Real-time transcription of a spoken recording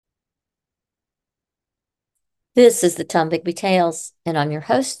This is the Tom Bigby Tales, and I'm your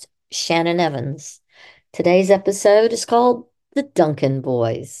host, Shannon Evans. Today's episode is called The Duncan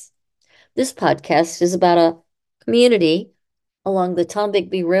Boys. This podcast is about a community along the Tom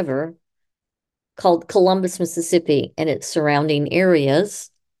Bigby River called Columbus, Mississippi, and its surrounding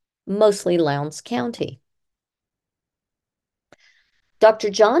areas, mostly Lowndes County. Dr.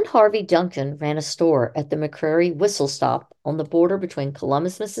 John Harvey Duncan ran a store at the McCrary Whistle Stop on the border between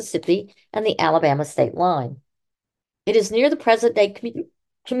Columbus, Mississippi, and the Alabama state line. It is near the present day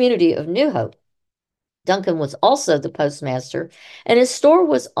community of New Hope. Duncan was also the postmaster, and his store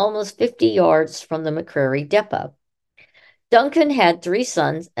was almost 50 yards from the McCrary depot. Duncan had three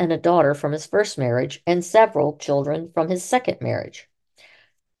sons and a daughter from his first marriage and several children from his second marriage.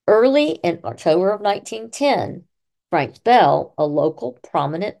 Early in October of 1910, Frank Bell, a local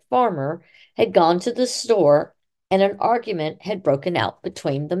prominent farmer, had gone to the store and an argument had broken out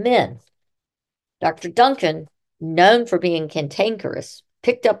between the men. Dr. Duncan, known for being cantankerous,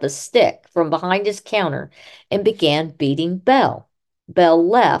 picked up a stick from behind his counter and began beating Bell. Bell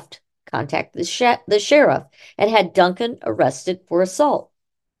left, contacted the sheriff, and had Duncan arrested for assault.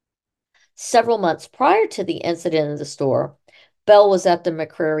 Several months prior to the incident in the store, Bell was at the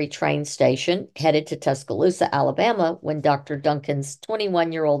McCrary train station headed to Tuscaloosa, Alabama, when Dr. Duncan's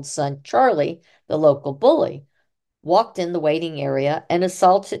 21-year-old son, Charlie, the local bully, walked in the waiting area and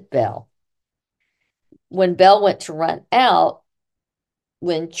assaulted Bell. When Bell went to run out,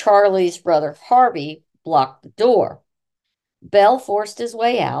 when Charlie's brother Harvey blocked the door, Bell forced his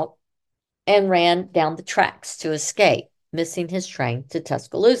way out and ran down the tracks to escape, missing his train to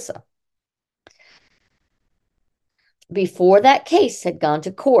Tuscaloosa. Before that case had gone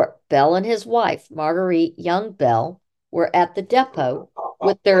to court, Bell and his wife, Marguerite Young Bell, were at the depot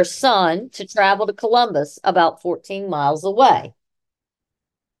with their son to travel to Columbus, about 14 miles away.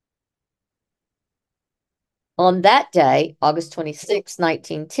 On that day, August 26,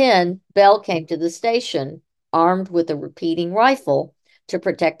 1910, Bell came to the station armed with a repeating rifle to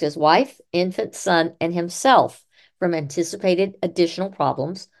protect his wife, infant son, and himself from anticipated additional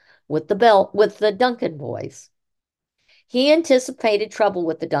problems with the Duncan boys. He anticipated trouble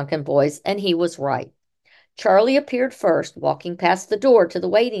with the Duncan boys, and he was right. Charlie appeared first, walking past the door to the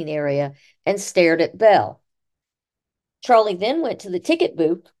waiting area, and stared at Bell. Charlie then went to the ticket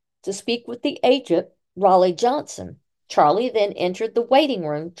booth to speak with the agent, Raleigh Johnson. Charlie then entered the waiting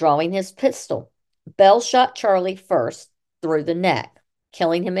room, drawing his pistol. Bell shot Charlie first through the neck,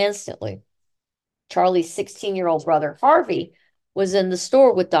 killing him instantly. Charlie's 16-year-old brother, Harvey, was in the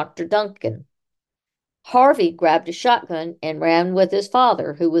store with Dr. Duncan. Harvey grabbed a shotgun and ran with his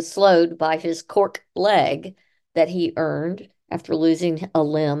father, who was slowed by his cork leg that he earned after losing a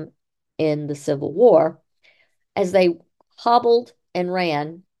limb in the Civil War, as they hobbled and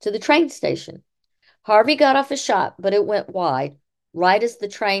ran to the train station. Harvey got off a shot, but it went wide, right as the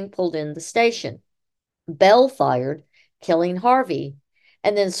train pulled in the station. Bell fired, killing Harvey,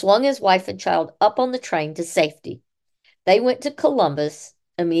 and then swung his wife and child up on the train to safety. They went to Columbus,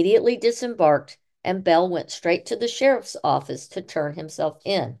 immediately disembarked, and Bell went straight to the sheriff's office to turn himself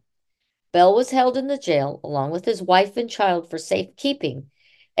in. Bell was held in the jail along with his wife and child for safekeeping,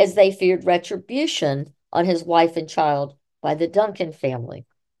 as they feared retribution on his wife and child by the Duncan family.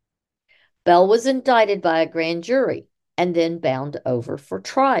 Bell was indicted by a grand jury and then bound over for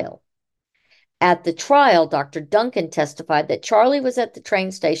trial. At the trial, Dr. Duncan testified that Charlie was at the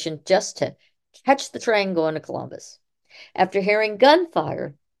train station just to catch the train going to Columbus. After hearing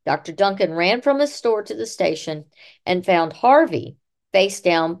gunfire, Dr. Duncan ran from his store to the station and found Harvey face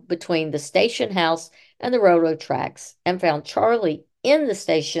down between the station house and the railroad tracks, and found Charlie in the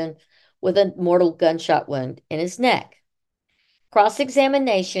station with a mortal gunshot wound in his neck.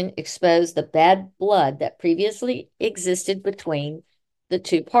 Cross-examination exposed the bad blood that previously existed between the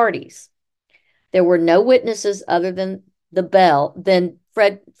two parties. There were no witnesses other than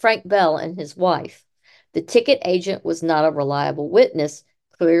Frank Bell and his wife. The ticket agent was not a reliable witness,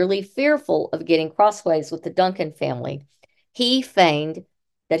 clearly fearful of getting crossways with the Duncan family. He feigned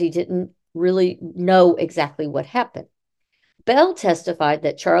that he didn't really know exactly what happened. Bell testified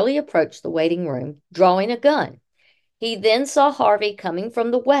that Charlie approached the waiting room drawing a gun. He then saw Harvey coming from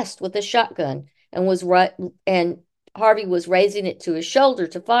the west with a shotgun and Harvey was raising it to his shoulder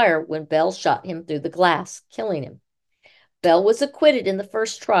to fire when Bell shot him through the glass, killing him. Bell was acquitted in the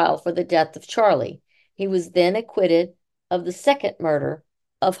first trial for the death of Charlie. He was then acquitted of the second murder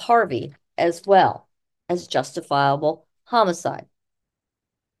of Harvey as well as justifiable homicide.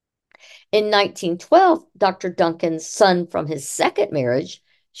 In 1912, Dr. Duncan's son from his second marriage,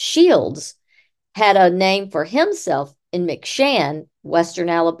 Shields, had a name for himself in McShann, western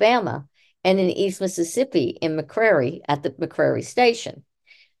Alabama, and in East Mississippi in McCrary at the McCrary Station.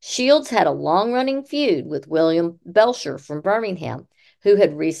 Shields had a long-running feud with William Belcher from Birmingham, who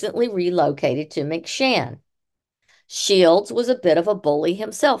had recently relocated to McShann. Shields was a bit of a bully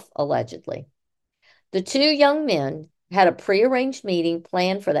himself, allegedly. The two young men had a prearranged meeting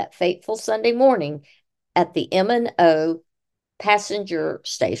planned for that fateful Sunday morning at the M&O passenger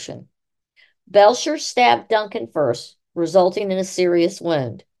station. Belcher stabbed Duncan first, resulting in a serious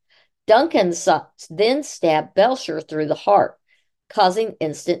wound. Duncan then stabbed Belcher through the heart, causing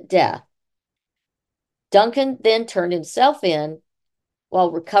instant death. Duncan then turned himself in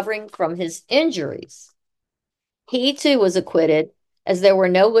while recovering from his injuries. He too was acquitted as there were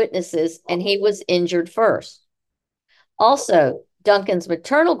no witnesses and he was injured first. Also, Duncan's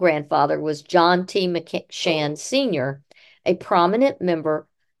maternal grandfather was John T. McShann Sr., a prominent member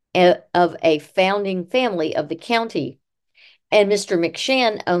of a founding family of the county. And Mr.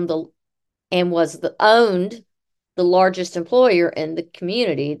 McShann owned the largest employer in the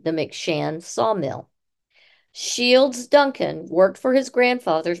community, the McShann sawmill. Shields Duncan worked for his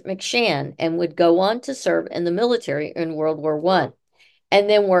grandfather McShann and would go on to serve in the military in World War I and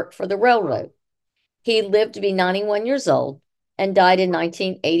then work for the railroad. He lived to be 91 years old and died in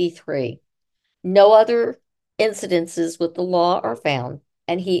 1983. No other incidences with the law are found,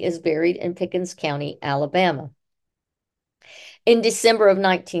 and he is buried in Pickens County, Alabama. In December of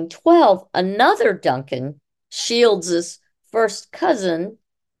 1912, another Duncan, Shields' first cousin,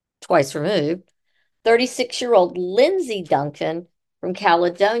 twice removed, 36-year-old Lindsay Duncan from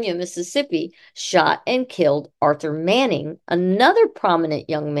Caledonia, Mississippi, shot and killed Arthur Manning, another prominent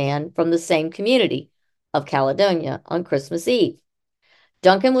young man from the same community of Caledonia, on Christmas Eve.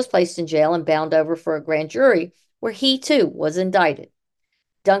 Duncan was placed in jail and bound over for a grand jury, where he too was indicted.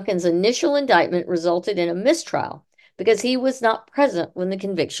 Duncan's initial indictment resulted in a mistrial because he was not present when the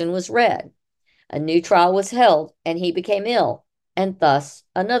conviction was read. A new trial was held, and he became ill, and thus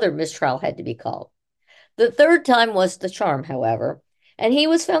another mistrial had to be called. The third time was the charm, however, and he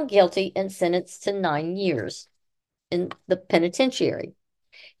was found guilty and sentenced to 9 years in the penitentiary.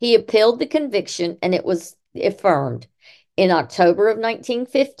 He appealed the conviction, and it was affirmed. In October of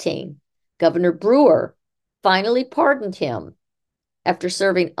 1915, Governor Brewer finally pardoned him after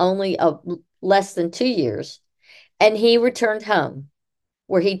serving only less than 2 years, and he returned home,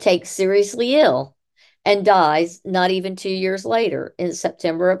 where he takes seriously ill and dies not even 2 years later in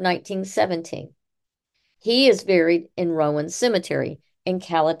September of 1917. He is buried in Rowan Cemetery in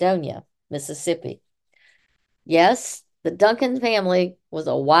Caledonia, Mississippi. Yes, the Duncan family was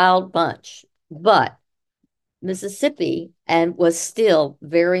a wild bunch, but Mississippi and was still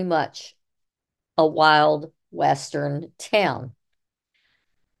very much a wild Western town.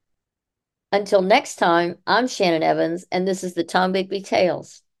 Until next time, I'm Shannon Evans, and this is the Tombigbee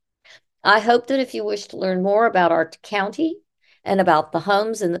Tales. I hope that if you wish to learn more about our county and about the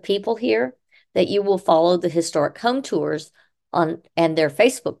homes and the people here, that you will follow the Historic Home Tours and their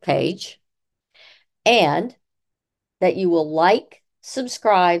Facebook page, and that you will like,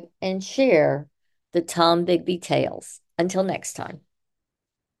 subscribe, and share the Tombigbee Tales. Until next time.